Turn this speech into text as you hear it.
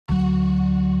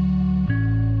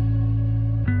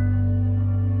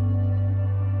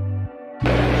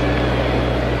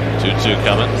0-2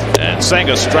 coming, and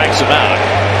Senga strikes him out.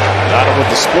 Got him with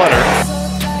the splitter.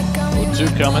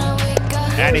 0-2 coming,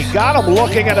 and he got him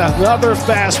looking at another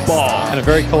fastball. And a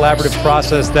very collaborative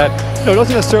process that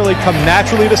doesn't necessarily come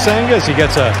naturally to Senga as he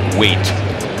gets a wait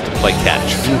to play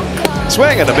catch.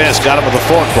 Swing and a miss, got him with the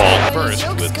forkball. First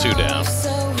with 2 down.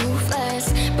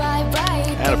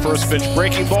 And a first pitch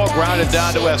breaking ball grounded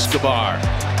down to Escobar.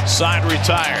 Side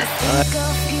retired.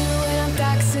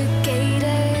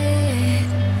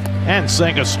 And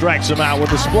Senga strikes him out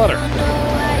with a splitter.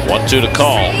 1-2 to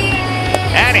call.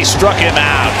 And he struck him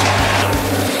out.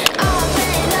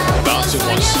 Bouncing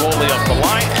one slowly up the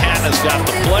line. Canna's got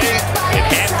the play. It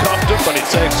handcuffed him, but he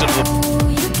takes it to the...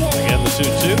 Again, the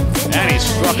 2-2. And he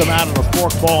struck him out on a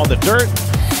forkball in the dirt.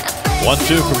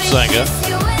 1-2 from Senga.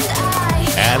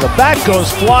 And the bat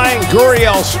goes flying.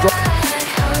 Gurriel struck.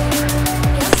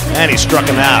 And he struck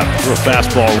him out through a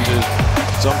fastball.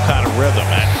 Some kind of rhythm.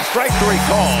 And strike 3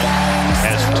 call.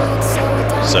 Has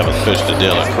 7th pitch to De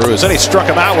La Cruz. And he struck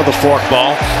him out with a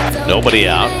forkball. Nobody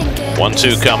out.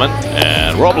 1-2 coming.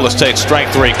 And Robles takes strike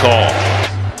 3 call.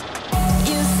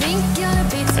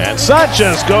 And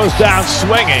Sanchez goes down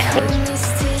swinging.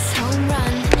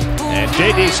 And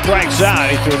JD strikes out.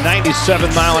 He threw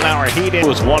 97-mile-an-hour heat. It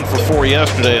was 1 for 4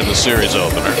 yesterday in the series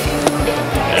opener.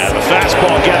 And the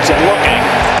fastball gets him looking.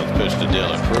 Pitch to De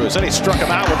La Cruz. And he struck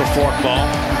him out with a forkball.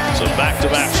 So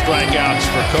back-to-back strikeouts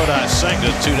for Kodai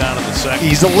Senga. 2 down in the second.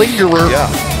 He's a lingerer. Yeah.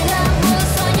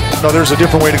 No, there's a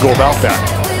different way to go about that.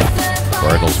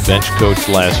 Cardinals bench coach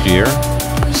last year.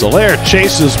 Soler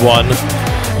chases one.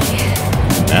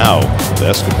 Now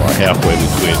Escobar halfway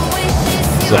between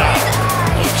Zach.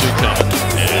 2 coming.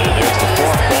 And there's the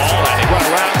forkball. And he went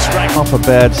around, strike off a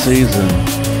bad season.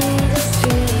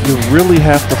 You really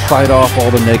have to fight off all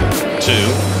the negative. 2.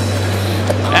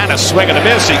 And a swing and a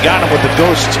miss. He got him with the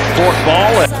ghost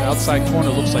forkball. outside corner,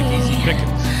 looks like easy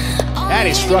pickings. And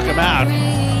he struck him out.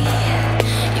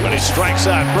 But he strikes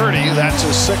out Birdie. That's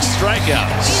his 6th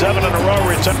strikeout. 7 in a row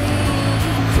return.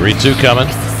 3-2 coming.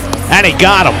 And he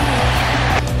got him.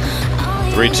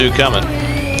 3-2 coming.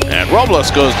 And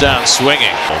Robles goes down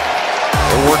swinging.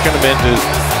 They're working him into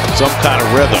some kind of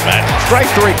rhythm. And strike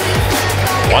 3.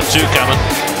 1-2 coming.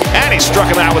 And he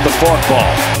struck him out with the forkball.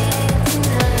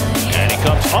 And he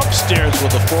comes upstairs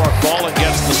with the forkball and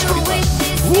gets the strike.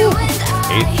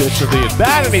 8th pitch of the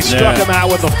at-bat, and he struck him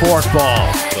out with the forkball.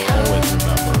 They'll always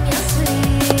remember.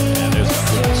 And there's a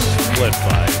good split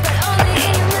by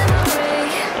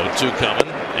 0-2 coming.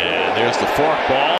 And there's the forkball.